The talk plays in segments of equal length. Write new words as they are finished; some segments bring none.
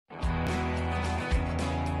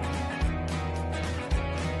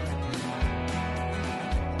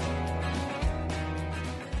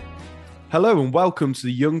Hello and welcome to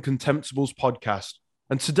the Young Contemptibles podcast.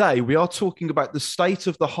 And today we are talking about the state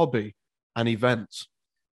of the hobby and events.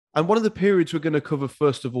 And one of the periods we're going to cover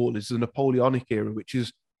first of all is the Napoleonic era, which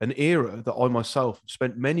is an era that I myself have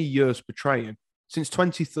spent many years portraying, since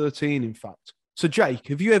 2013, in fact. So, Jake,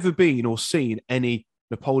 have you ever been or seen any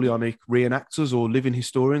Napoleonic reenactors or living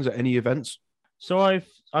historians at any events? So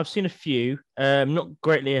I've seen a few, not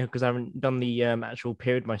greatly because I haven't done the actual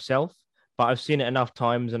period myself, but I've seen it enough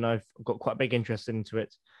times and I've got quite a big interest into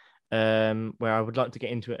it, where I would like to get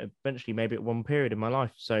into it eventually, maybe at one period in my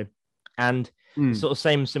life. So, and it's Mm. sort of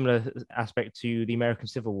same similar aspect to the American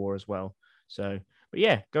Civil War as well. So, but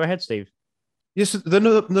yeah, go ahead, Steve. Yes, the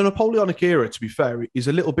Napoleonic era, to be fair, is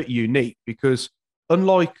a little bit unique because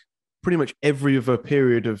unlike pretty much every other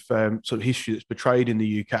period of sort of history that's portrayed in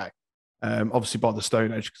the UK, obviously by the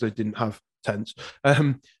Stone Age because they didn't have tents,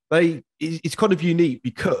 it's kind of unique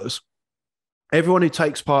because everyone who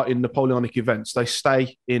takes part in Napoleonic events they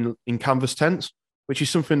stay in canvas tents, which is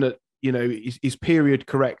something that is period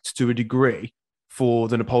correct to a degree for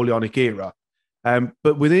the Napoleonic era.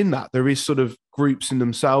 But within that, there is sort of groups in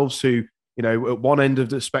themselves who at one end of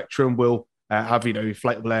the spectrum will have,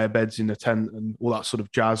 inflatable air beds in the tent and all that sort of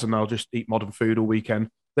jazz, and they'll just eat modern food all weekend.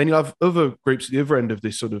 Then you'll have other groups at the other end of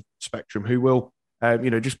this sort of spectrum who will,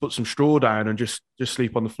 just put some straw down and just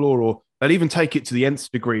sleep on the floor, or they'll even take it to the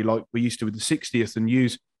nth degree, like we used to with the 60th, and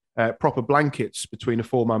use proper blankets between a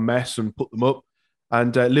four-man mess and put them up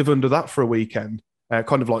and live under that for a weekend,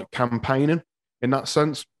 kind of like campaigning in that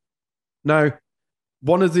sense. Now,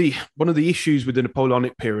 one of the issues with the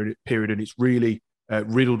Napoleonic period, and it's really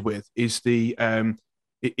riddled with, is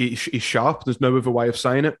is Sharp. There's no other way of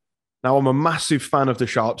saying it. Now, I'm a massive fan of the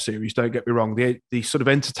Sharp series. Don't get me wrong. The sort of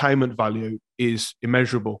entertainment value is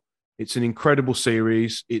immeasurable. It's an incredible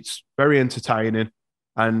series. It's very entertaining,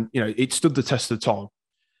 and it stood the test of time.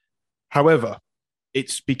 However,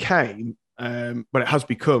 it's became well, it has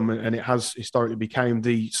become, and it has historically became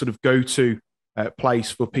the sort of go-to place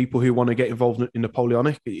for people who want to get involved in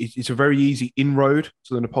Napoleonic. It's a very easy inroad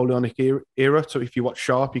to the Napoleonic era. So if you watch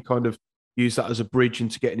Sharp, you kind of use that as a bridge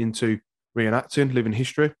into getting into reenacting, living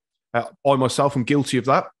history. I myself am guilty of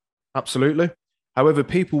that, absolutely. However,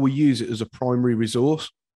 people will use it as a primary resource,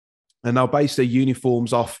 and they'll base their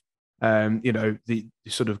uniforms off, the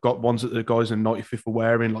sort of got ones that the guys in 95th are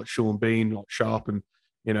wearing, like Sean Bean, like Sharp, and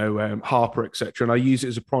Harper, etc. And I use it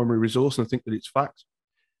as a primary resource, and I think that it's fact.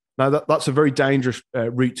 Now, that's a very dangerous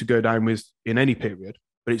route to go down with in any period,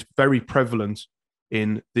 but it's very prevalent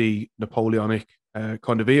in the Napoleonic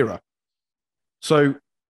kind of era. So,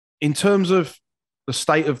 in terms of the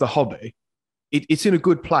state of the hobby, it's in a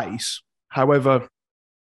good place. However,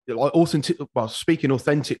 speaking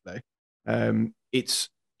authentically, it's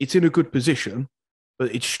in a good position,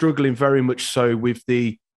 but it's struggling very much so with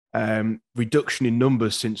the reduction in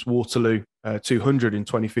numbers since Waterloo 200 in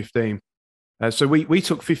 2015. So we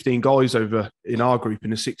took 15 guys over in our group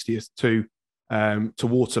in the 60th to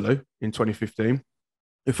Waterloo in 2015.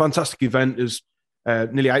 A fantastic event. There's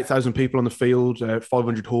nearly 8,000 people on the field,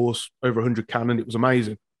 500 horse, over 100 cannon. It was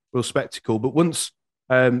amazing, real spectacle. But once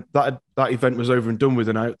that event was over and done with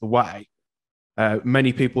and out the way,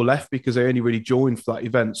 many people left because they only really joined for that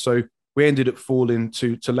event. So we ended up falling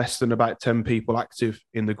to less than about 10 people active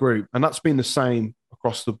in the group, and that's been the same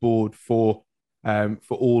across the board for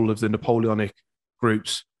all of the Napoleonic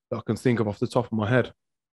groups that I can think of off the top of my head.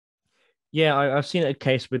 Yeah, I've seen a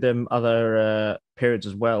case with other periods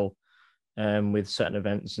as well, with certain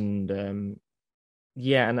events and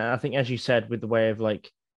yeah, and I think as you said, with the way of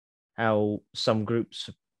like how some groups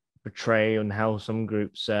portray and how some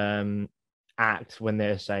groups act when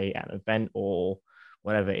they're say at an event or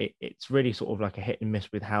whatever, it's really sort of like a hit and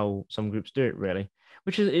miss with how some groups do it, really,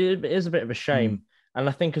 which it is a bit of a shame. Mm. And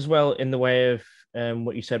I think as well in the way of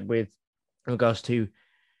what you said with regards to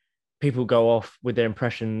people go off with their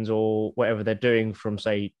impressions or whatever they're doing from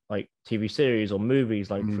say like TV series or movies,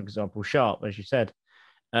 like for example Sharp, as you said,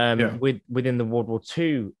 Yeah. within the World War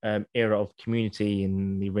II era of Community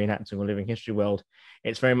in the reenacting or living history world,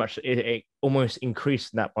 it's very much it almost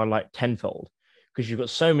increased that by like tenfold because you've got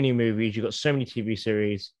so many movies, you've got so many TV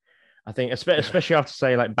series. I think especially after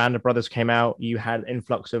say like Band of Brothers came out, you had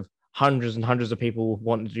influx of hundreds and hundreds of people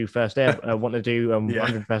wanting to do want to do Yeah.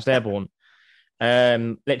 100 First Airborne.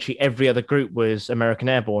 Literally every other group was American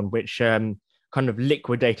Airborne, which kind of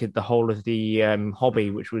liquidated the whole of the hobby,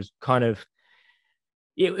 which was kind of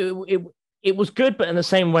it was good, but in the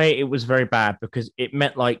same way it was very bad because it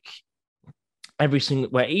meant like every single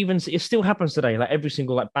where even it still happens today, like every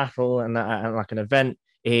single like battle and like an event,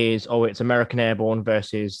 is, oh, it's American Airborne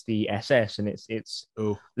versus the SS, and it's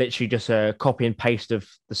Oh, literally just a copy and paste of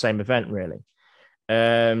the same event, really.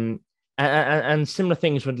 And similar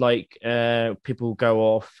things would like people go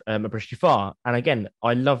off A Bridge Too Far. And again,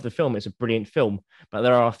 I love the film; it's a brilliant film, but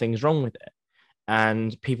there are things wrong with it,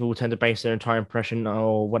 and people will tend to base their entire impression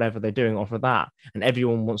or whatever they're doing off of that. And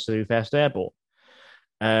everyone wants to do First Airborne.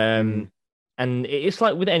 mm, Um, and it's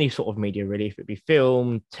like with any sort of media, really, if it be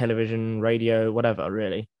film, television, radio, whatever,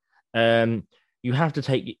 really. You have to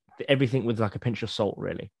take everything with like a pinch of salt,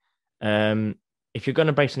 really. Um, if you're going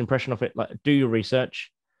to base an impression off it, like do your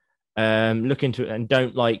research, look into it, and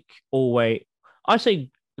don't like always. I say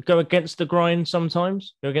go against the grind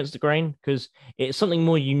sometimes. Go against the grain because it's something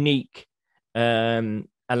more unique.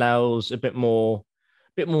 Allows a bit more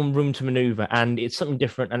room to maneuver, and it's something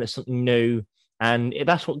different, and it's something new, and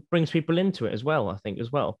that's what brings people into it as well. I think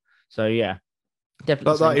as well. So yeah,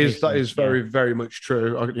 definitely that is yeah, very very much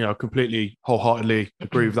true. I completely wholeheartedly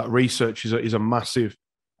agree with that. Research is a massive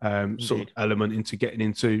sort of indeed. element into getting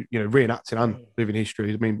into reenacting and living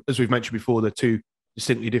history. I mean, as we've mentioned before, they're two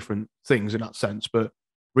distinctly different things in that sense, but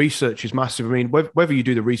research is massive. I mean, whether you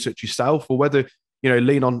do the research yourself or whether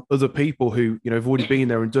lean on other people who have already been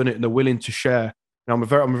there and done it and they're willing to share. I'm a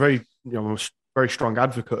very I'm a very strong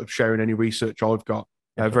advocate of sharing any research I've got.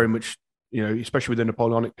 Very much, especially with the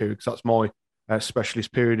Napoleonic period, because that's my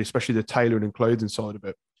specialist period, especially the tailoring and clothing side of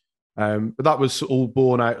it. But that was all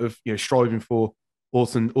born out of striving for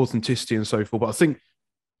authenticity and so forth. But I think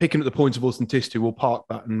picking at the point of authenticity, we'll park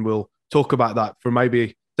that and we'll talk about that for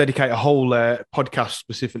maybe dedicate a whole podcast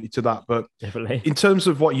specifically to that. But Definitely. in terms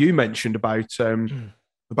of what you mentioned about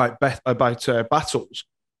battles,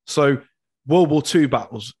 so World War II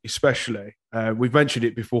battles, especially, we've mentioned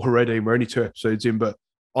it before already. And we're only 2 episodes in, but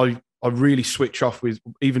I really switch off with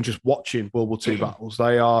even just watching World War II battles.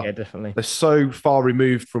 Yeah, definitely. They're so far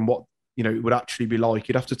removed from what it would actually be like.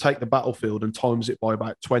 You'd have to take the battlefield and times it by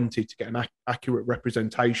about 20 to get an accurate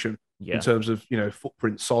representation in Yeah. terms of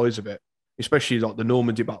footprint size of it, especially like the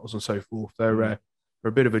Normandy battles and so forth. They're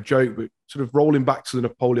a bit of a joke, but sort of rolling back to the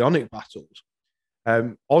Napoleonic battles.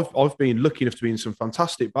 I've been lucky enough to be in some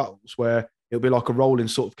fantastic battles where it'll be like a rolling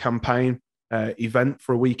sort of campaign event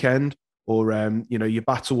for a weekend, or your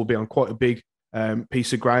battle will be on quite a big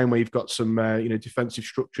piece of ground where you've got some defensive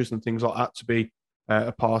structures and things like that to be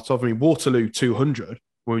a part of. I mean, Waterloo 200,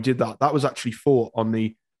 when we did that, that was actually fought on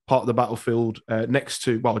the part of the battlefield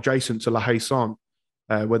adjacent to La Haye Sainte,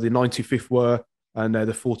 where the 95th were, and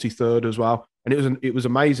the 43rd as well. And it was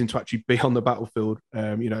amazing to actually be on the battlefield,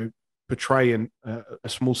 portraying a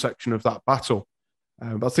small section of that battle.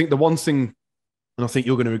 But I think the one thing, and I think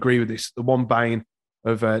you're going to agree with this, the one bane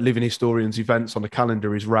of living historians' events on the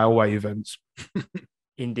calendar is railway events.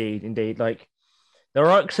 Indeed, indeed. Like there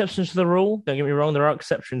are exceptions to the rule. Don't get me wrong, there are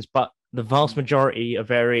exceptions, but the vast majority are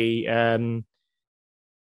very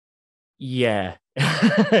yeah.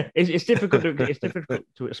 It's difficult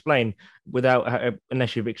to explain without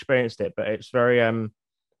unless you've experienced it, but it's very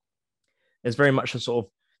much a sort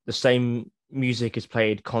of the same music is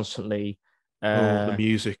played constantly Oh, uh on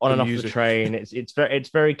the and off the music. train. It's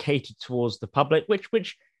very catered towards the public,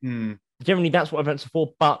 which Mm, generally that's what events are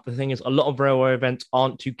for. But the thing is, a lot of railway events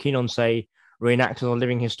aren't too keen on, say, reenactors or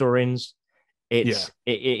living historians. yeah,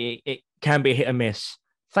 It can be hit or miss.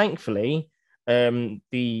 Thankfully,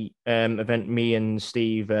 the event me and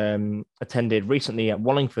Steve attended recently at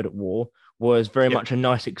Wallingford at War was very yeah. much a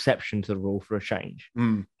nice exception to the rule for a change.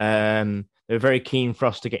 Mm. They were very keen for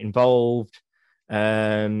us to get involved.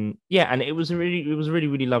 Yeah, and it was a really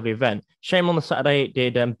really lovely event. Shame on the Saturday it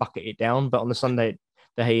did bucket it down, but on the Sunday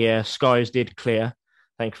the skies did clear,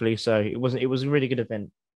 thankfully. So it was a really good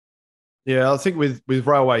event. Yeah, I think with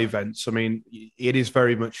railway events, I mean, it is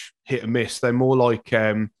very much hit and miss. They're more like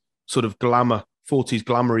sort of glamour, 40s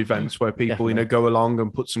glamour events where people, Definitely. go along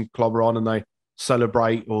and put some clobber on and they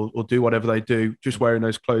celebrate or do whatever they do, just wearing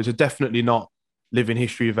those clothes. Are definitely not living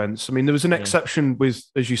history events. I mean, there was an Yeah. exception with,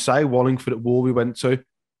 as you say, Wallingford at War we went to.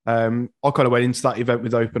 I kind of went into that event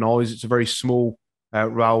with open eyes. It's a very small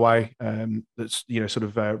railway that's, sort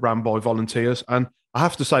of ran by volunteers. And I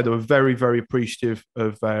have to say, they were very, very appreciative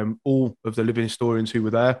of all of the living historians who were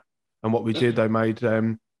there and what we did. They made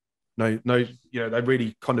no, they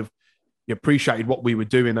really kind of appreciated what we were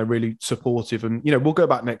doing. They're really supportive, and we'll go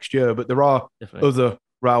back next year. But there are Definitely. other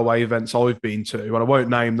railway events I've been to, and I won't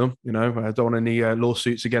name them. I don't want any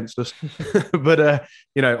lawsuits against us. But I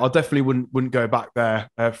definitely wouldn't go back there.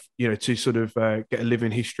 To sort of get a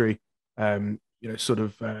living history, sort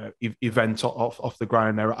of event off the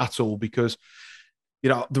ground there at all, because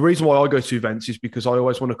the reason why I go to events is because I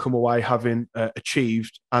always want to come away having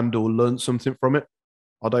achieved and or learned something from it.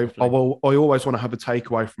 I don't. Definitely. I always want to have a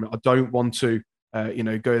takeaway from it. I don't want to,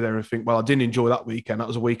 go there and think, well, I didn't enjoy that weekend. That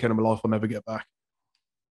was a weekend of my life I'll never get back.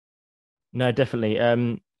 No, definitely.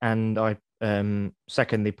 And I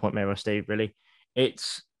second the point made by Steve. Really,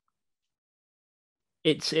 it's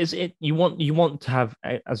you want to have,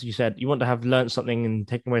 as you said, you want to have learned something and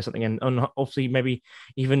taken away something, and obviously maybe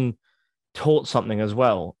even taught something as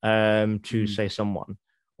well, to Mm. say someone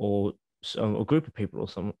or a group of people or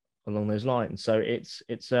some along those lines. So it's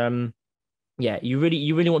yeah, you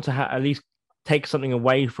really want to at least take something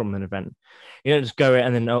away from an event. You don't just go it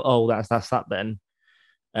and then that's that then.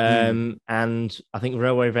 Mm. And I think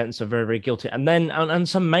railway events are very, very guilty. And then and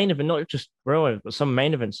some main event, not just railway, but some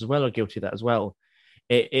main events as well are guilty of that as well.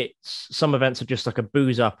 It's some events are just like a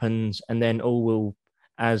booze up and then all will,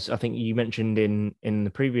 as I think you mentioned in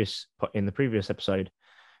the previous episode,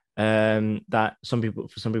 that some people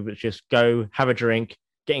it's just go have a drink,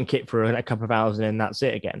 getting kicked for a couple of hours, and then that's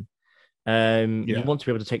it again. You Yeah. want to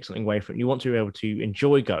be able to take something away from it. You want to be able to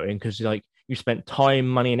enjoy going because like you spent time,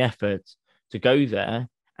 money, and effort to go there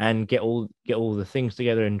and get all the things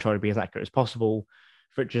together and try to be as accurate as possible.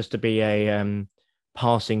 For it just to be a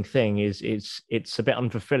passing thing is it's a bit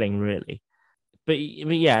unfulfilling, really. But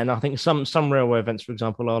yeah, and I think some railway events, for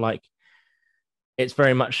example, are like it's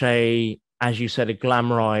very much a, as you said, a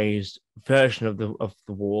glamorized version of the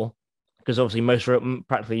war because obviously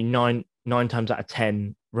practically nine times out of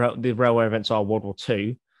ten the railway events are World War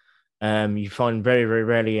Two. You find very, very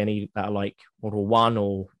rarely any that are like World War One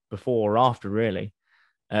or before or after, really.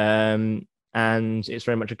 And it's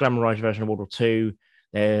very much a glamorized version of World War Two.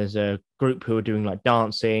 There's a group who are doing like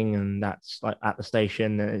dancing, and that's like at the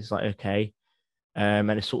station. And it's like okay,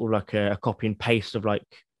 and it's sort of like a copy and paste of like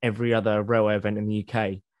every other railway event in the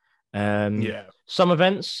UK. Yeah. Some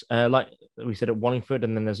events, like we said at Wallingford,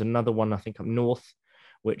 and then there's another one I think up north,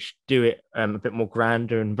 which do it a bit more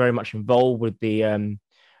grander and very much involved with the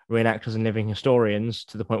reenactors and living historians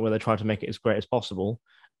to the point where they try to make it as great as possible,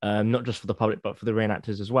 not just for the public but for the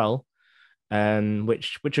reenactors as well,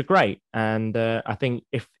 which are great. And I think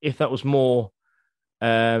if that was more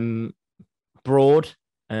um, broad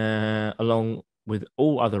along with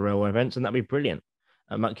all other railway events, and that'd be brilliant.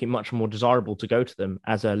 It might keep much more desirable to go to them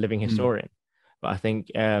as a living Mm. historian. But I think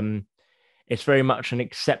it's very much an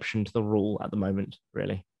exception to the rule at the moment,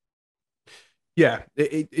 really. Yeah,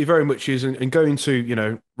 it very much is, and going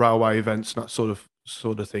to railway events and that sort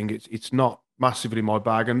of thing. It's not massively my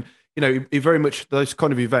bag, and it very much those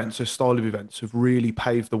kind of events, those style of events, have really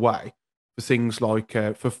paved the way for things like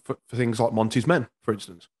for things like Monty's Men, for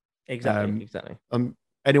instance. Exactly, Um, exactly.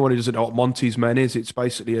 Anyone who doesn't know what Monty's Men is, it's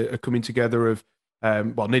basically a coming together of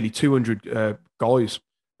nearly 200 guys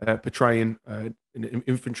portraying an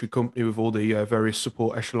infantry company with all the various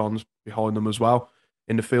support echelons behind them as well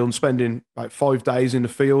in the field, spending like 5 days in the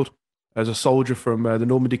field as a soldier from the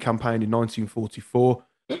Normandy campaign in 1944,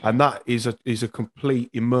 and that is a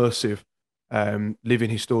complete immersive living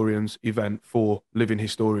historians event for living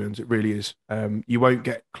historians. It really is. You won't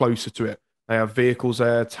get closer to it. They have vehicles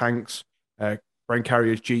there, tanks, brain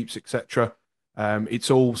carriers, jeeps, etc.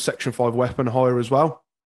 It's all Section 5 weapon hire as well.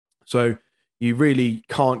 So you really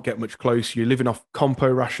can't get much closer. You're living off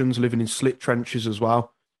compo rations, living in slit trenches as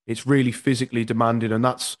well. It's really physically demanding, and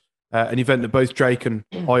that's an event that both Jake and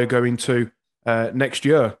I are going to next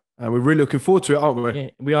year. And we're really looking forward to it, aren't we? Yeah,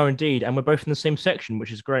 we are indeed, and we're both in the same section,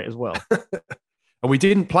 which is great as well. And we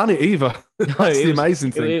didn't plan it either. No, That's the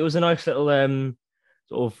amazing thing. it was a nice little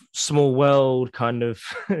sort of small world kind of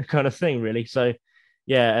kind of thing, really. So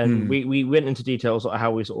yeah, and Hmm. we went into details of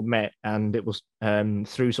how we sort of met, and it was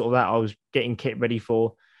through sort of that I was getting kit ready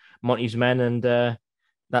for Monty's Men, and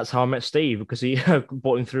that's how I met Steve because he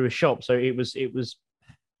bought him through a shop. So it was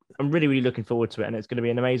I'm really really looking forward to it, and it's going to be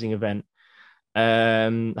an amazing event.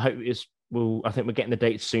 Hope it's I think we're getting the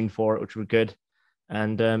dates soon for it, which will be good.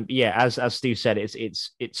 And yeah, as Steve said, it's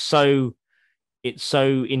so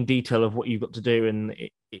in detail of what you've got to do, and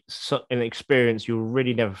it's an experience you'll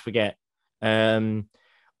really never forget. Um,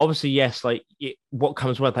 Obviously, yes, like what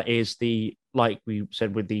comes with that is the like we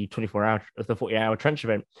said with the 24 hour, the 40-hour trench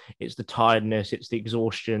event. It's the tiredness, it's the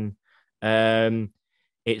exhaustion,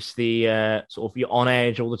 it's the sort of you're on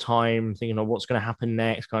edge all the time, thinking of what's going to happen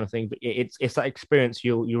next, kind of thing. But it's that experience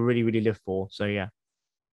you'll really really live for. So yeah.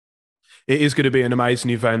 It is going to be an amazing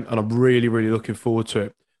event, and I'm really, really looking forward to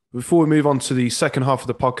it. Before we move on to the second half of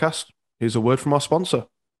the podcast, here's a word from our sponsor.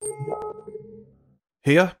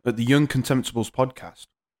 Here at the Young Contemptibles podcast,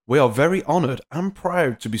 we are very honoured and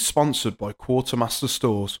proud to be sponsored by Quartermaster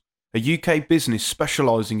Stores, a UK business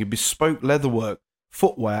specialising in bespoke leatherwork,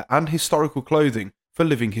 footwear and historical clothing for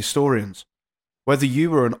living historians. Whether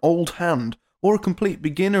you are an old hand or a complete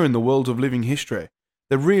beginner in the world of living history,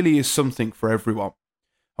 there really is something for everyone.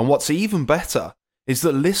 And what's even better is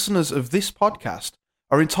that listeners of this podcast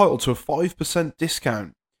are entitled to a 5%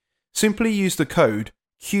 discount. Simply use the code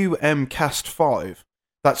QMCAST5,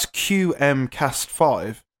 that's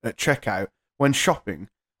QMCAST5 at checkout when shopping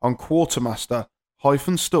on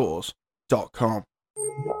quartermaster-stores.com.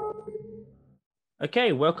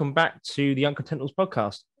 Okay, welcome back to the Uncontentables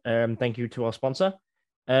podcast. Thank you to our sponsor.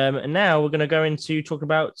 And now we're going to go into talk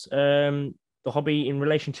about the hobby in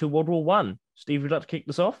relation to World War One. Steve, would you like to kick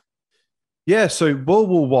this off? Yeah, so World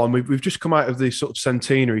War One, we've just come out of the sort of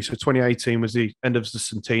centenary. So 2018 was the end of the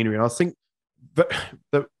centenary, and I think that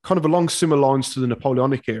kind of along similar lines to the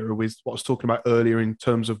Napoleonic era, with what I was talking about earlier in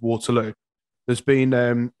terms of Waterloo. There's been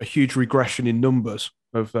a huge regression in numbers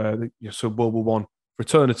of so World War One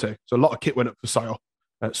fraternity. So a lot of kit went up for sale,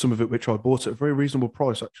 some of it which I bought at a very reasonable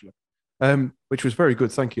price actually, which was very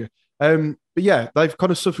good. Thank you. But yeah, they've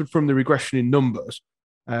kind of suffered from the regression in numbers.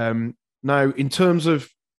 Now, in terms of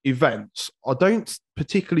events, I don't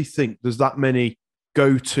particularly think there's that many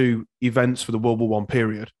go-to events for the World War One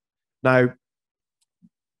period. Now,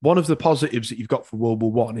 one of the positives that you've got for World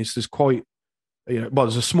War One is there's quite,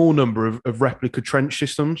 there's a small number of replica trench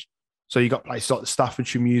systems. So you've got places like the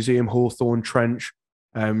Staffordshire Museum, Hawthorne Trench,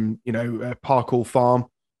 Park Farm,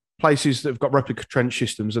 places that have got replica trench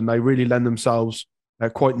systems, and they really lend themselves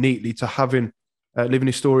quite neatly to having living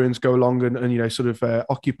historians go along and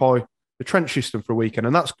occupy the trench system for a weekend.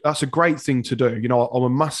 And that's a great thing to do. I'm a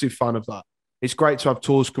massive fan of that. It's great to have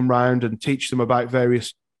tours come round and teach them about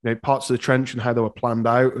various parts of the trench and how they were planned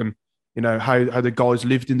out, and how the guys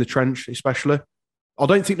lived in the trench especially. I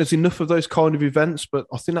don't think there's enough of those kind of events, but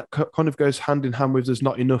I think that kind of goes hand in hand with there's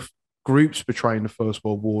not enough groups portraying the First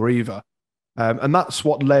World War either. And that's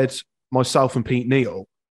what led myself and Pete Neal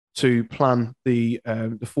to plan the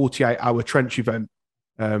 48-hour trench event,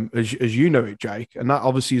 as you know it, Jake. And that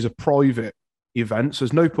obviously is a private event, so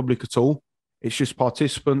there's no public at all. It's just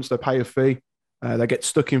participants. They pay a fee. They get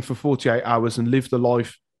stuck in for 48 hours and live the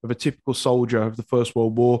life of a typical soldier of the First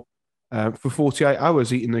World War for 48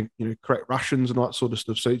 hours, eating the correct rations and all that sort of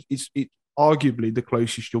stuff. So it's arguably the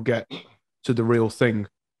closest you'll get to the real thing.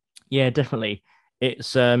 Yeah, definitely.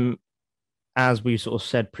 It's as we sort of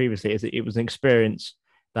said previously, it was an experience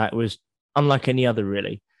that was unlike any other,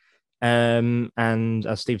 really. And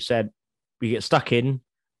as Steve said, we get stuck in.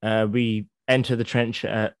 We enter the trench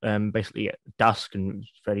at basically at dusk, and it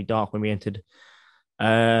was fairly dark when we entered.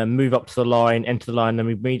 Move up to the line, enter the line, and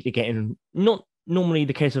we immediately get in. Not normally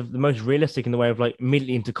the case of the most realistic in the way of like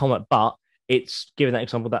immediately into combat, but it's given that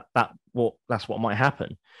example that's what might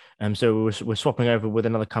happen. So we're swapping over with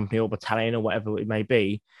another company or battalion or whatever it may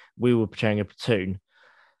be. We were portraying a platoon,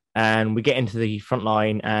 and we get into the front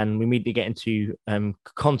line, and we immediately get into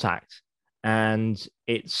contact, and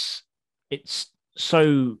it's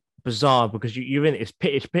so bizarre because you're in it's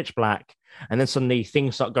pitch black, and then suddenly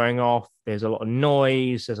things start going off. There's a lot of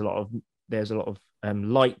noise. There's a lot of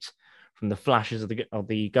light from the flashes of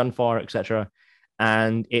the gunfire, etc.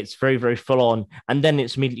 And it's very, very full on. And then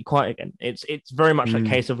it's immediately quiet again. It's very much a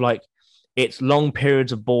case of like it's long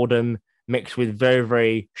periods of boredom mixed with very,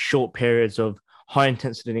 very short periods of high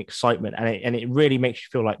intensity and excitement, and it really makes you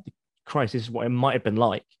feel like, Christ, this is what it might have been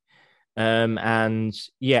like. And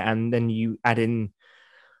then you add in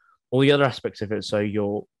all the other aspects of it. So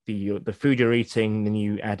the food you're eating, then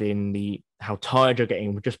you add in how tired you're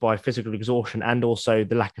getting just by physical exhaustion, and also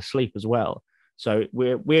the lack of sleep as well. So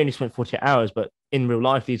we only spent 48 hours, but in real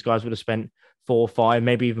life, these guys would have spent 4 or 5,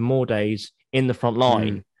 maybe even more days in the front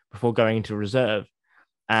line before going into reserve,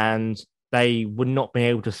 and they would not be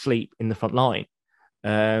able to sleep in the front line.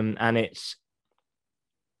 And it's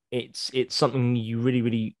something you really,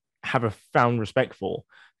 really have a profound respect for,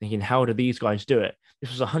 thinking, how do these guys do it? This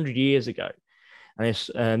was 100 years ago,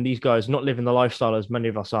 and these guys not living the lifestyle as many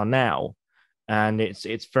of us are now, and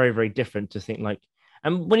it's very, very different to think like.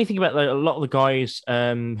 And when you think about a lot of the guys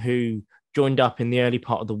who joined up in the early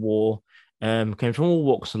part of the war, came from all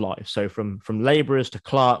walks of life, so from labourers to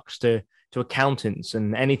clerks to accountants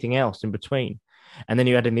and anything else in between, and then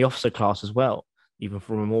you add in the officer class as well, even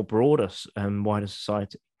from a more broader, wider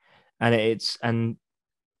society, and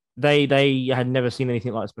they had never seen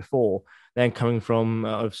anything like this before. Then coming from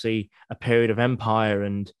obviously a period of empire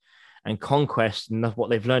and conquest, and that's what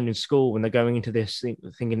they've learned in school, when they're going into this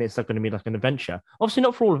thinking it's going to be like an adventure. Obviously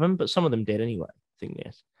not for all of them, but some of them did anyway, I think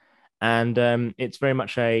this. And it's very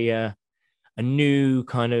much a new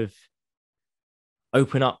kind of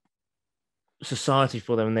open up society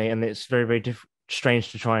for them, and it's very, very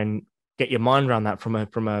strange to try and get your mind around that from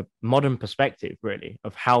a modern perspective, really,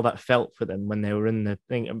 of how that felt for them when they were in the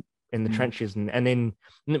thing. in the trenches, and then,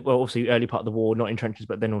 well, obviously early part of the war, not in trenches,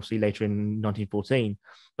 but then obviously later in 1914.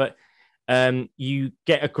 But you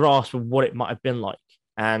get a grasp of what it might have been like,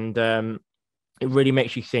 and it really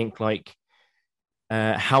makes you think like,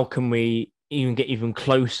 how can we even get even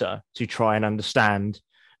closer to try and understand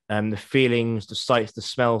the feelings, the sights, the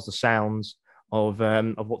smells, the sounds of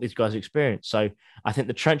what these guys experience. So I think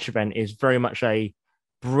the trench event is very much a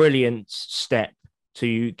brilliant step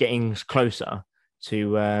to getting closer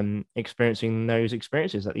to experiencing those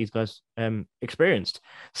experiences that these guys experienced.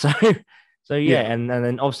 So yeah, and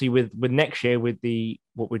then obviously with next year with the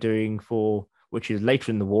what we're doing for, which is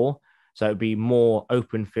later in the war, so it'd be more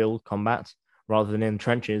open field combat rather than in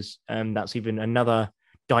trenches. That's even another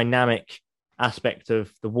dynamic aspect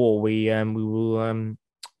of the war we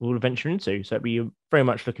will venture into. So it'd be very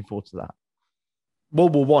much looking forward to that.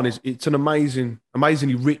 World War One it's an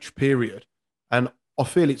amazingly rich period, and I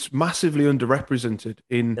feel it's massively underrepresented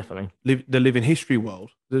in the living history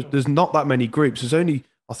world. There's not that many groups. There's only,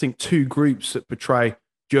 I think, 2 groups that portray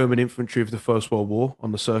German infantry of the First World War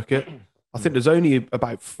on the circuit. I think there's only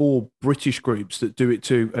about 4 British groups that do it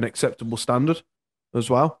to an acceptable standard as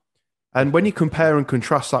well. And when you compare and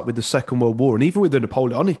contrast that with the Second World War, and even with the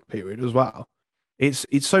Napoleonic period as well, it's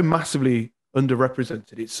so massively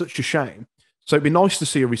underrepresented. It's such a shame. So it'd be nice to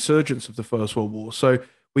see a resurgence of the First World War. So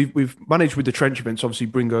we've managed with the trench events, obviously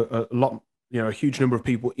bring a lot, a huge number of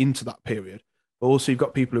people into that period. But also you've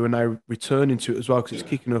got people who are now returning to it as well because it's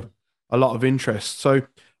kicking up a lot of interest. So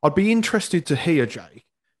I'd be interested to hear, Jake,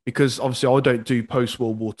 because obviously I don't do post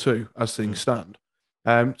World War II as things stand.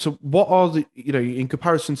 So what are the, in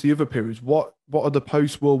comparison to the other periods, what are the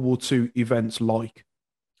post World War II events like?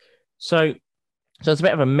 So it's a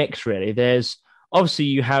bit of a mix, really. There's obviously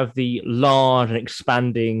you have the large and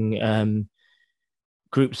expanding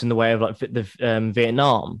groups in the way of like the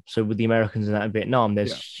Vietnam. So with the Americans in that in Vietnam,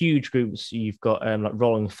 there's huge groups. You've got like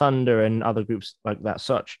Rolling Thunder and other groups like that,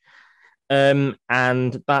 such. And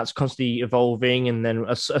that's constantly evolving. And then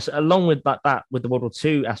along with that, with the World War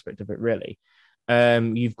II aspect of it, really,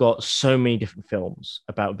 you've got so many different films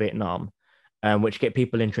about Vietnam, which get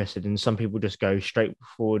people interested. And some people just go straight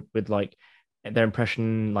forward with like their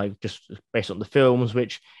impression, like just based on the films,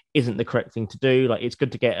 which isn't the correct thing to do. Like it's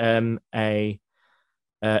good to get a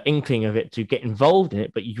inkling of it to get involved in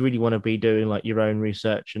it, but you really want to be doing like your own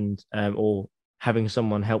research and or having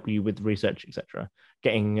someone help you with research, etc.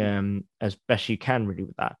 Getting as best you can really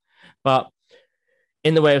with that. But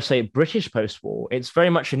in the way of say British post-war, it's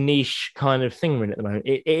very much a niche kind of thing really at the moment.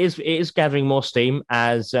 It is gathering more steam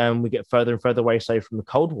as we get further and further away, say from the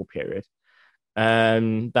Cold War period.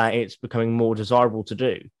 That it's becoming more desirable to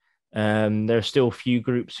do. There are still a few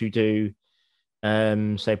groups who do,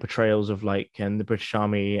 say, portrayals of like the British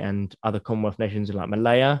Army and other Commonwealth nations in like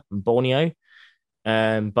Malaya and Borneo.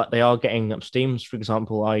 But they are getting up steams. For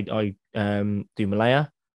example, I do Malaya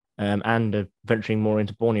and venturing more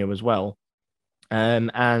into Borneo as well.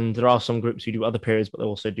 And there are some groups who do other periods, but they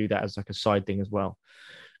also do that as like a side thing as well.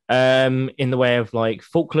 In the way of like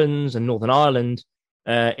Falklands and Northern Ireland,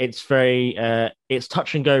 it's very it's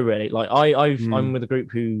touch and go really. Like I'm with a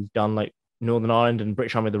group who've done like Northern Ireland and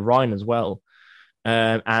British Army of the Rhine as well,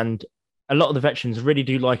 and a lot of the veterans really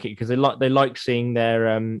do like it because they like seeing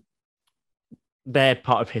their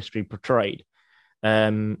part of history portrayed.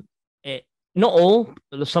 Not all,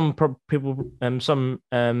 some people, some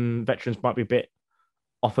veterans might be a bit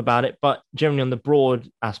off about it, but generally on the broad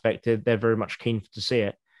aspect, they're very much keen to see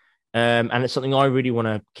it. And it's something I really want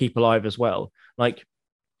to keep alive as well. Like,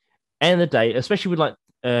 end of the day, especially with like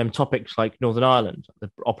topics like Northern Ireland,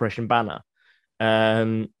 the Operation Banner,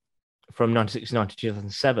 from 1969 to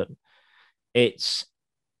 2007,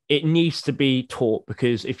 it needs to be taught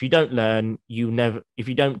because if you don't learn, if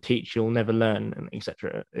you don't teach, you'll never learn, and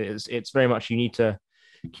etc. It's very much you need to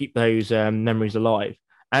keep those memories alive,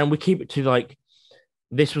 and we keep it to like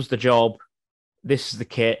this was the job, this is the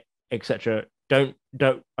kit, etc. I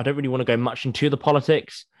don't really want to go much into the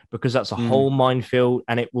politics because that's a whole minefield,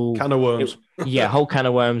 and it will can of worms. Whole can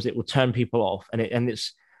of worms. It will turn people off, and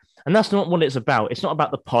that's not what it's about. It's not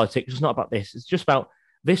about the politics. It's not about this. It's just about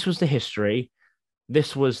this was the history.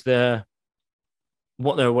 This was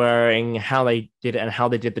what they're wearing, how they did it, and how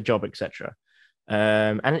they did the job, etc.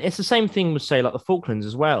 And it's the same thing with say like the Falklands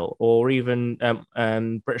as well, or even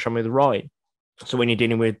British Army of the Rhine. So when you're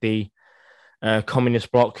dealing with the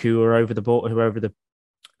communist bloc who are over the border, who are over the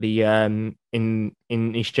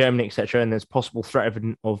in East Germany, etc., and there's possible threat of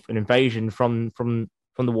an invasion from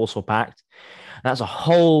the Warsaw Pact. That's a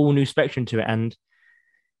whole new spectrum to it, and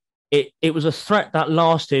it was a threat that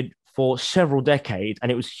lasted for several decades,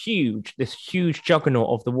 and it was huge. This huge juggernaut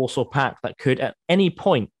of the Warsaw Pact that could at any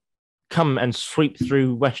point come and sweep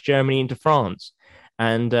through West Germany into France,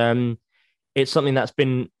 and it's something that's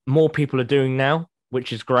been more people are doing now,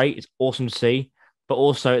 which is great. It's awesome to see, but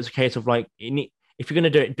also it's a case of like if you're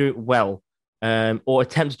going to do it well, or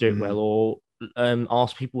attempt to do it well, Mm. or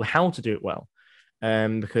ask people how to do it well,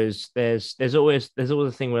 because there's always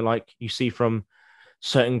a thing where like you see from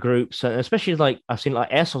certain groups, especially like I've seen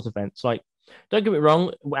like airsoft events. Like, don't get me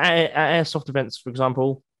wrong, at airsoft events, for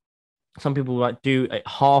example, some people like do a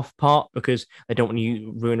half part because they don't want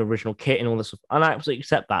to ruin original kit and all this stuff. And I absolutely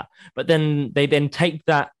accept that. But then they then take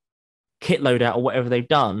that kit loadout or whatever they've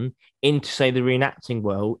done into say the reenacting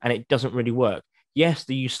world, and it doesn't really work. Yes,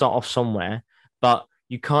 you start off somewhere, but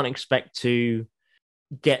you can't expect to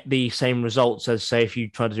get the same results as say if you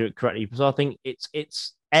try to do it correctly. Because I think it's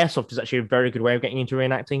airsoft is actually a very good way of getting into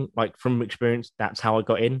reenacting. Like from experience, that's how I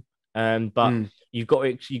got in. But Mm. you've got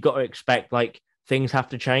to expect like things have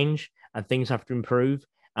to change and things have to improve.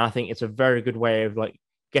 And I think it's a very good way of like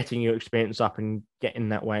getting your experience up and getting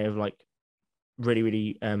that way of like really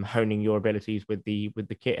really honing your abilities with the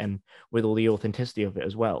kit and with all the authenticity of it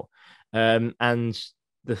as well, and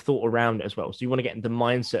the thought around it as well. So you want to get into the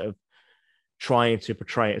mindset of trying to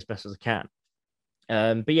portray it as best as I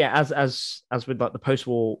can. But yeah, as with like the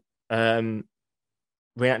post-war um,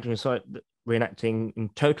 reenacting in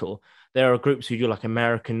total, there are groups who do like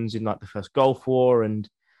Americans in like the first Gulf War and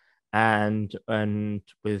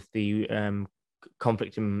with the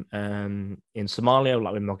conflict in Somalia,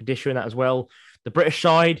 like with Mogadishu and that as well. The British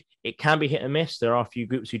side, it can be hit and miss. There are a few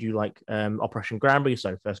groups who do like Operation Granby,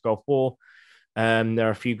 so First Gulf War. There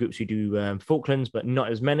are a few groups who do Falklands, but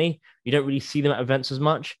not as many. You don't really see them at events as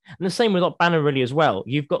much. And the same with Banner really as well.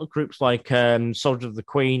 You've got groups like Soldiers of the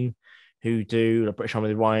Queen who do the British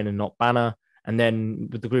Army of the Rhine and Not Banner. And then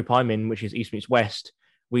with the group I'm in, which is East Meets West,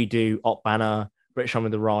 we do Op Banner, British Army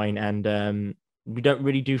of the Rhine, and we don't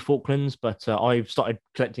really do Falklands, but I've started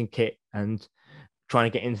collecting kit and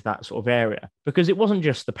trying to get into that sort of area because it wasn't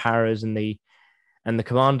just the paras and the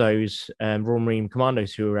commandos, Royal Marine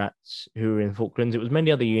commandos who were in Falklands. It was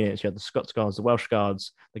many other units. You had the Scots Guards, the Welsh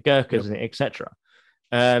Guards, the Gurkhas, Yep. and etc.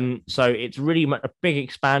 So it's really a big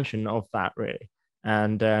expansion of that, really,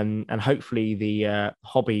 and hopefully the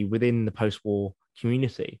hobby within the post-war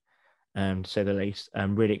community, to say the least,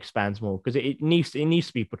 really expands more because it needs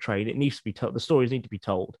to be portrayed. It needs to be told. The stories need to be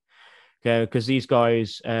told. Okay, because these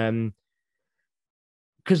guys,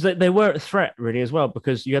 because they were a threat really as well,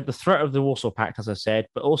 because you had the threat of the Warsaw Pact, as I said,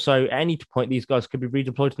 but also at any point these guys could be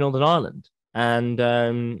redeployed to Northern Ireland, and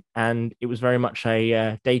it was very much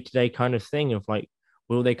a day to day kind of thing of like,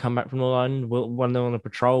 will they come back from Northern Ireland? Will when they're on a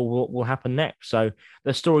patrol, what will happen next? So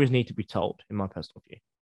the stories need to be told, in my personal view.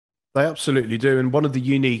 They absolutely do. And one of the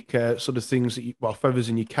unique sort of things that well, feathers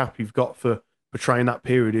in your cap you've got for portraying that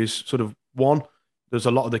period is sort of one, there's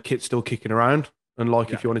a lot of the kit still kicking around. And like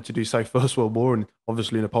Yeah. if you wanted to do, say, First World War and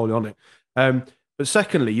obviously Napoleonic. But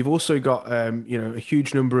secondly, you've also got, a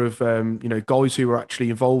huge number of, guys who were actually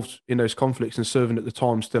involved in those conflicts and serving at the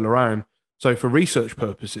time still around. So for research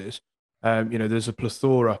purposes, there's a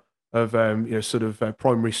plethora of, sort of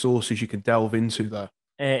primary sources you can delve into there.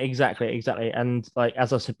 Exactly. And like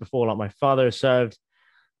as I said before, like my father has served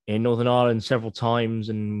in Northern Ireland several times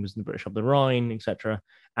and was in the British up the Rhine, etc.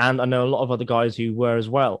 And I know a lot of other guys who were as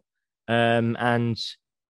well. And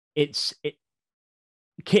it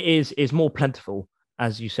kit is more plentiful,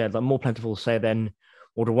 as you said, like more plentiful, say, than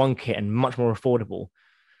order one kit and much more affordable.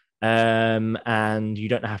 And you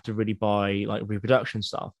don't have to really buy like reproduction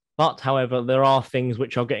stuff. But however, there are things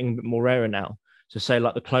which are getting a bit more rarer now. So say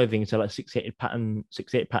like the clothing, so like 68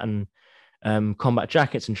 pattern combat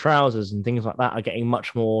jackets and trousers and things like that are getting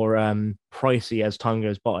much more pricey as time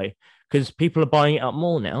goes by because people are buying it up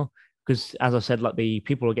more now. Because as I said, like the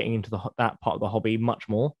people are getting into that part of the hobby much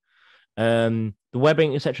more. The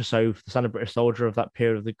webbing, etc. So for the standard British soldier of that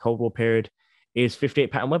period of the Cold War period is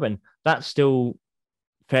 58 pattern webbing. That's still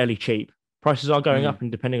fairly cheap. Prices are going Mm. up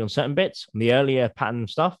and depending on certain bits, on the earlier pattern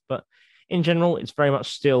stuff, but in general, it's very much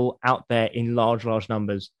still out there in large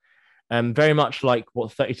numbers. Very much like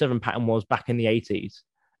what 37 pattern was back in the 80s.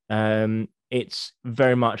 It's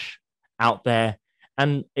very much out there.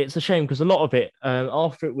 And it's a shame because a lot of it,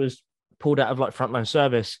 after it was pulled out of like frontline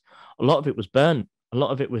service, a lot of it was burnt. A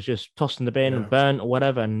lot of it was just tossed in the bin and Yeah. burnt or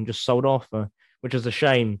whatever and just sold off, which is a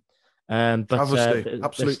shame. But Travesty. there's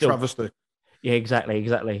Absolute still, travesty. yeah,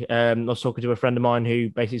 exactly. I was talking to a friend of mine who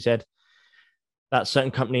basically said that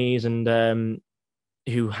certain companies and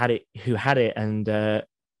who had it and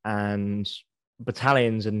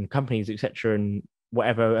battalions and companies etc and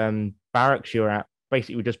whatever barracks you're at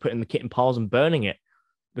basically were just putting the kit in piles and burning it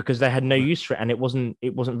because they had no Right. use for it and it wasn't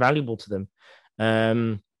valuable to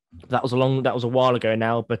them. That was a while ago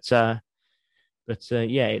now, but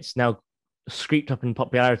yeah, it's now screeped up in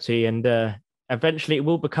popularity, and eventually it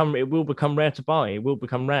will become rare to buy. It will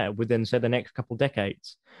become rare within, say, the next couple of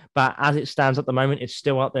decades. But as it stands at the moment, it's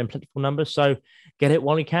still out there in plentiful numbers. So get it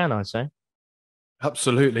while you can, I'd say.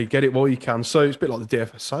 Absolutely, get it while you can. So it's a bit like the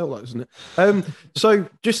DFS sale, isn't it? So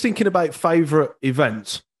just thinking about favourite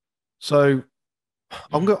events. So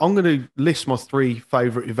I'm going to list my three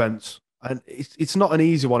favourite events, and it's not an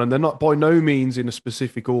easy one, and they're not by no means in a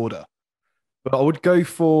specific order. But I would go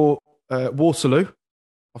for Waterloo.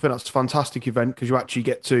 I think that's a fantastic event because you actually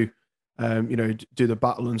get to, do the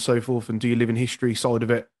battle and so forth, and do your living history side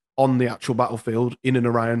of it on the actual battlefield in and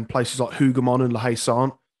around places like Hougoumont and La Haye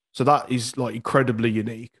Sainte. So that is like incredibly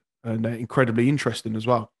unique and incredibly interesting as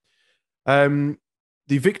well. The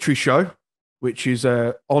Victory Show, which is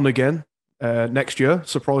on again next year.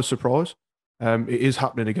 Surprise, surprise. It is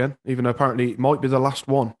happening again, even though apparently it might be the last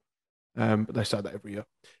one. But they say that every year.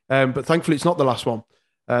 But thankfully, it's not the last one.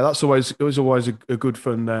 It was always a good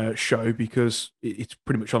fun show because it's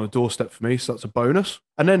pretty much on a doorstep for me, so that's a bonus.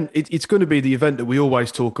 And then it's going to be the event that we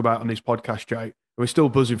always talk about on this podcast, Jake. We're still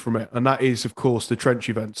buzzing from it, and that is, of course, the trench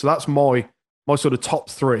event. So that's my sort of top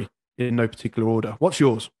three in no particular order. What's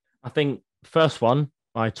yours? I think first one,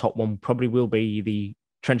 my top one probably will be the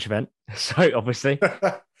trench event. So obviously,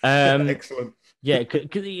 Excellent. Yeah,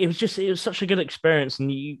 because it was such a good experience,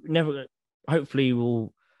 and you never, hopefully,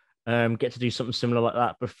 will get to do something similar like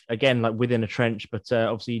that. But again, like within a trench. But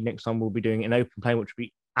obviously, next time we'll be doing an open plane, which would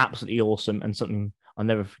be absolutely awesome and something I'll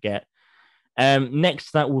never forget.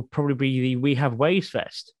 Next, that will probably be the We Have Waves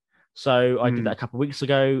Fest. So I did that a couple of weeks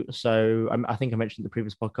ago. So I think I mentioned the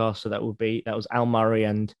previous podcast. So that was Al Murray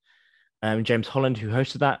and James Holland who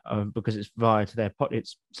hosted that because it's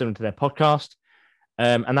it's similar to their podcast.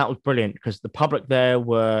 And that was brilliant because the public there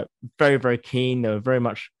were very, very keen. They were very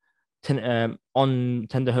much on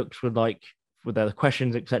tender hooks with their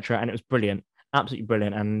questions, etc. And it was brilliant, absolutely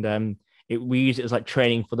brilliant. And we used it as like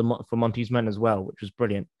training for Monty's Men as well, which was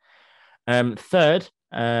brilliant. Third,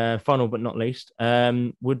 final but not least,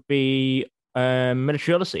 would be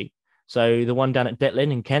Military Odyssey. So the one down at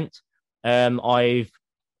Detlin in Kent. I've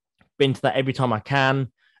been to that every time I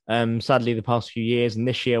can. Sadly, the past few years, and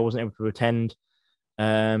this year I wasn't able to attend.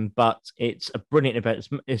 But it's a brilliant event.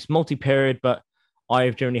 It's multi-period, but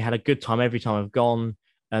I've generally had a good time every time I've gone.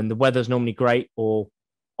 And the weather's normally great, or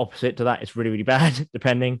opposite to that, it's really, really bad,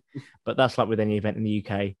 depending. But that's like with any event in the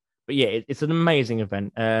UK. But yeah, it's an amazing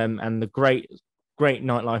event, and the great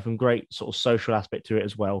nightlife and great sort of social aspect to it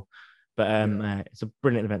as well. But it's a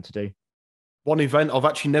brilliant event to do. One event I've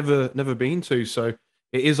actually never been to, so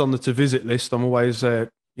it is on the to visit list. I'm always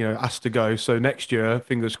asked to go. So next year,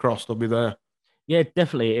 fingers crossed, I'll be there. Yeah,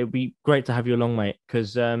 definitely. It'd be great to have you along, mate,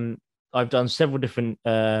 because I've done several different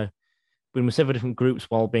been with several different groups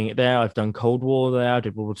while being there. I've done Cold War there. I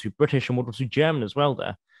did World War II British and World War II German as well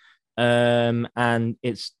there. And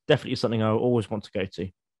it's definitely something I always want to go to.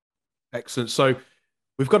 Excellent. So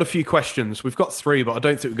we've got a few questions. We've got three, but I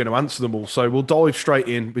don't think we're going to answer them all. So we'll dive straight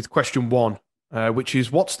in with question one, which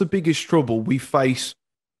is, what's the biggest trouble we face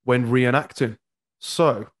when reenacting?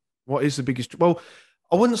 So what is the biggest? Well,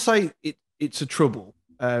 I wouldn't say it's a trouble,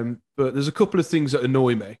 but there's a couple of things that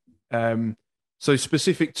annoy me. So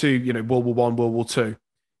specific to World War One, World War Two,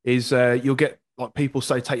 is you'll get like people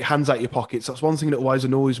say, take your hands out your pockets. That's one thing that always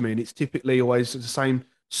annoys me, and it's typically always the same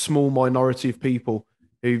small minority of people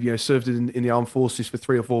who served in the armed forces for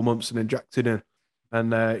 3 or 4 months and then jacked it in.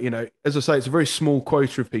 And as I say, it's a very small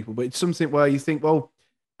quota of people, but it's something where you think, well,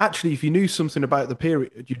 actually, if you knew something about the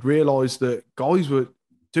period, you'd realise that guys were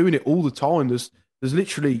doing it all the time. There's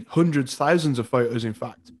literally hundreds, thousands of photos, in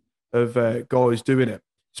fact, of guys doing it,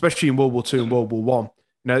 especially in World War Two and World War One.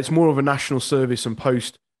 It's more of a national service and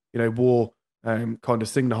post-war kind of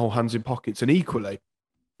thing, the whole hands in pockets. And equally,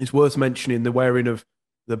 it's worth mentioning the wearing of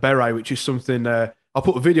the beret, which is something I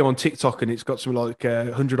put a video on TikTok and it's got something like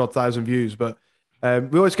 100-odd thousand views. But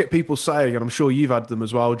we always get people saying, and I'm sure you've had them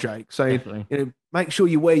as well, Jake, saying, make sure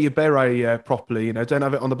you wear your beret properly. Don't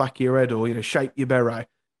have it on the back of your head, or shape your beret.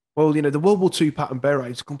 Well, the World War II pattern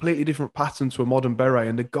beret is a completely different pattern to a modern beret,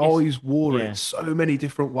 and the guys wore it so many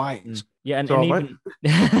different ways. Yeah, and even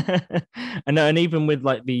and even with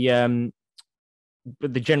like the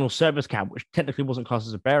general service cap, which technically wasn't classed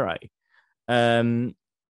as a beret,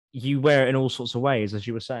 you wear it in all sorts of ways, as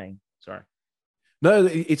you were saying. Sorry. No,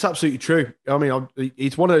 it's absolutely true. I mean,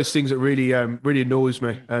 it's one of those things that really, really annoys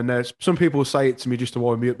me. And some people will say it to me just to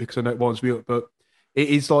wind me up because I know it winds me up, but it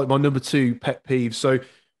is like my number 2 pet peeve. So,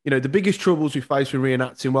 the biggest troubles we face with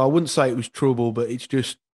reenacting, well, I wouldn't say it was trouble, but it's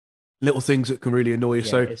just little things that can really annoy you. Yeah,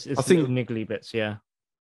 so it's I think niggly bits, yeah.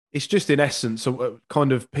 it's just in essence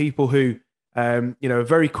kind of people who are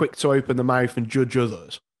very quick to open the mouth and judge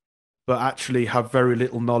others, but actually have very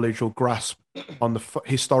little knowledge or grasp on the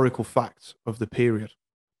historical facts of the period.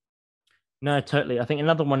 No, totally. I think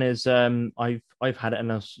another one is I've had it,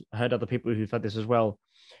 and I've heard other people who've had this as well.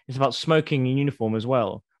 It's about smoking in uniform as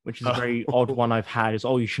well, which is a very odd one I've had. Is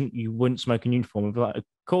you wouldn't smoke in uniform. I'm like, of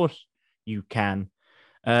course you can.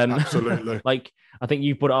 Absolutely. Like I think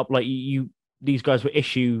you put it up like these guys were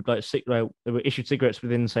issued they were issued cigarettes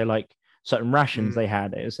within say like certain rations they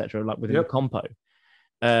had, etc. Like within the compo.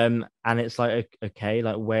 And it's like okay,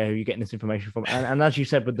 like where are you getting this information from? And as you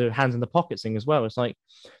said with the hands in the pockets thing as well, it's like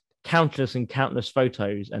countless and countless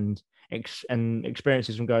photos and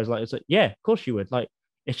experiences from guys like it's like yeah, of course you would like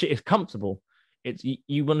it's comfortable. It's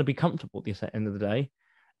you want to be comfortable at the end of the day.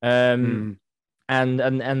 And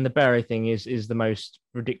the beret thing is the most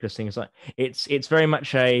ridiculous thing. It's like it's very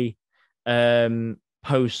much a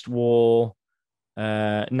post-war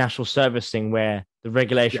national service thing where the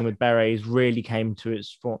regulation with berets really came to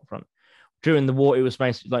its forefront. During the war, it was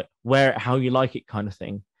basically like wear it how you like it kind of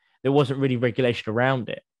thing. There wasn't really regulation around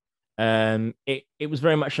it. It was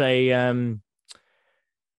very much a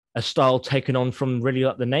style taken on from really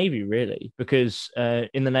like the Navy, really, because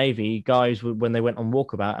in the Navy, guys when they went on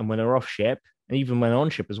walkabout and when they were off ship, and even when on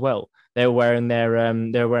ship as well, they were wearing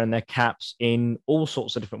their caps in all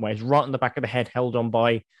sorts of different ways, right on the back of the head, held on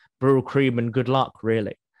by Brill Cream and good luck,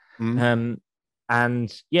 really.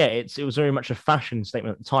 And yeah, it was very much a fashion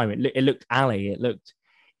statement at the time. It looked alley, it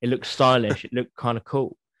looked stylish, it looked kind of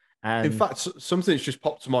cool. And in fact, something that's just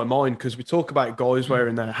popped to my mind because we talk about guys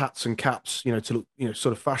wearing their hats and caps, to look,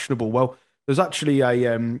 sort of fashionable. Well, there's actually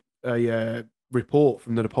a report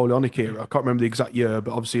from the Napoleonic era. I can't remember the exact year,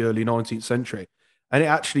 but obviously early 19th century, and it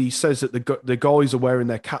actually says that the guys are wearing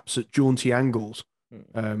their caps at jaunty angles.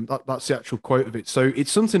 That's the actual quote of it. So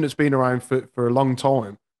it's something that's been around for a long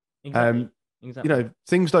time. Exactly.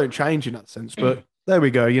 Things don't change in that sense, but there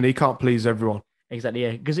we go. You can't please everyone. Exactly,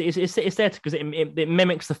 yeah, because it's there because it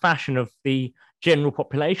mimics the fashion of the general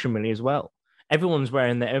population really as well. Everyone's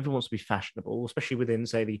wearing that. Everyone wants to be fashionable, especially within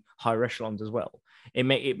say the higher echelons as well.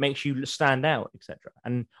 It makes you stand out, etc.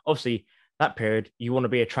 And obviously that period you want to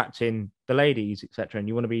be attracting the ladies, etc. And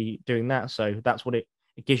you want to be doing that, so that's what it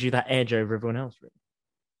gives you that edge over everyone else, really.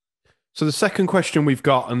 So the second question we've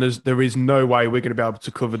got, and there is no way we're going to be able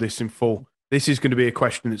to cover this in full. This is going to be a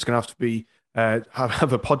question that's going to have to be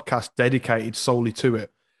have a podcast dedicated solely to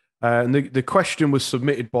it. And the question was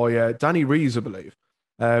submitted by Danny Rees, I believe.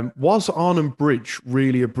 Was Arnhem Bridge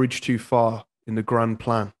really a bridge too far in the grand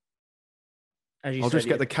plan? I'll just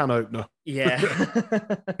get the can opener. Yeah,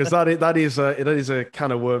 because that is a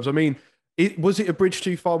can of worms. I mean, was it a bridge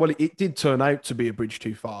too far? Well, it did turn out to be a bridge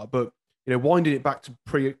too far, but winding it back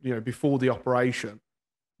to before the operation,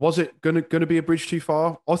 was it going to be a bridge too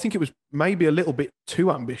far? I think it was maybe a little bit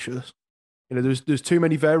too ambitious. There's too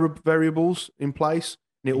many variables in place,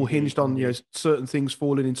 and it all hinged on certain things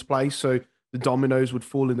falling into place, so the dominoes would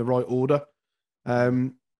fall in the right order.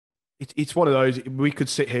 It's one of those. We could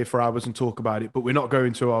sit here for hours and talk about it, but we're not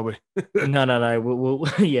going to, are we? No. We'll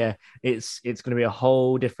yeah. It's going to be a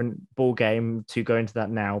whole different ball game to go into that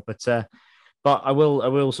now. But I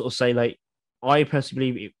will sort of say, like, I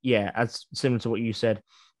personally believe, yeah, as similar to what you said, it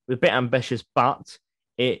was a bit ambitious, but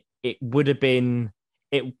it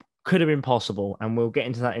could have been possible, and we'll get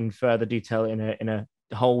into that in further detail in a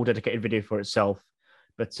whole dedicated video for itself.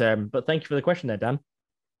 But thank you for the question there, Dan.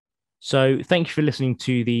 So thank you for listening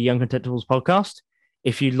to the Young Contemptibles podcast.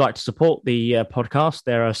 If you'd like to support the podcast,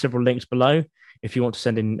 there are several links below. If you want to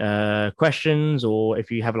send in questions, or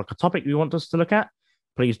if you have like a topic you want us to look at,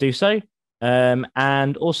 please do so.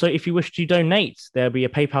 And also, if you wish to donate, there'll be a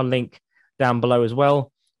PayPal link down below as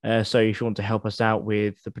well. So if you want to help us out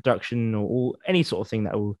with the production or any sort of thing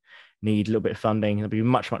that will need a little bit of funding, it'll be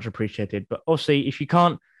much, much appreciated. But obviously, if you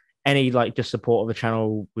can't, any like just support of the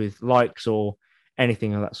channel with likes or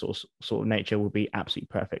anything of that sort of nature will be absolutely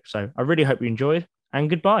perfect. So I really hope you enjoyed, and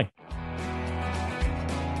goodbye.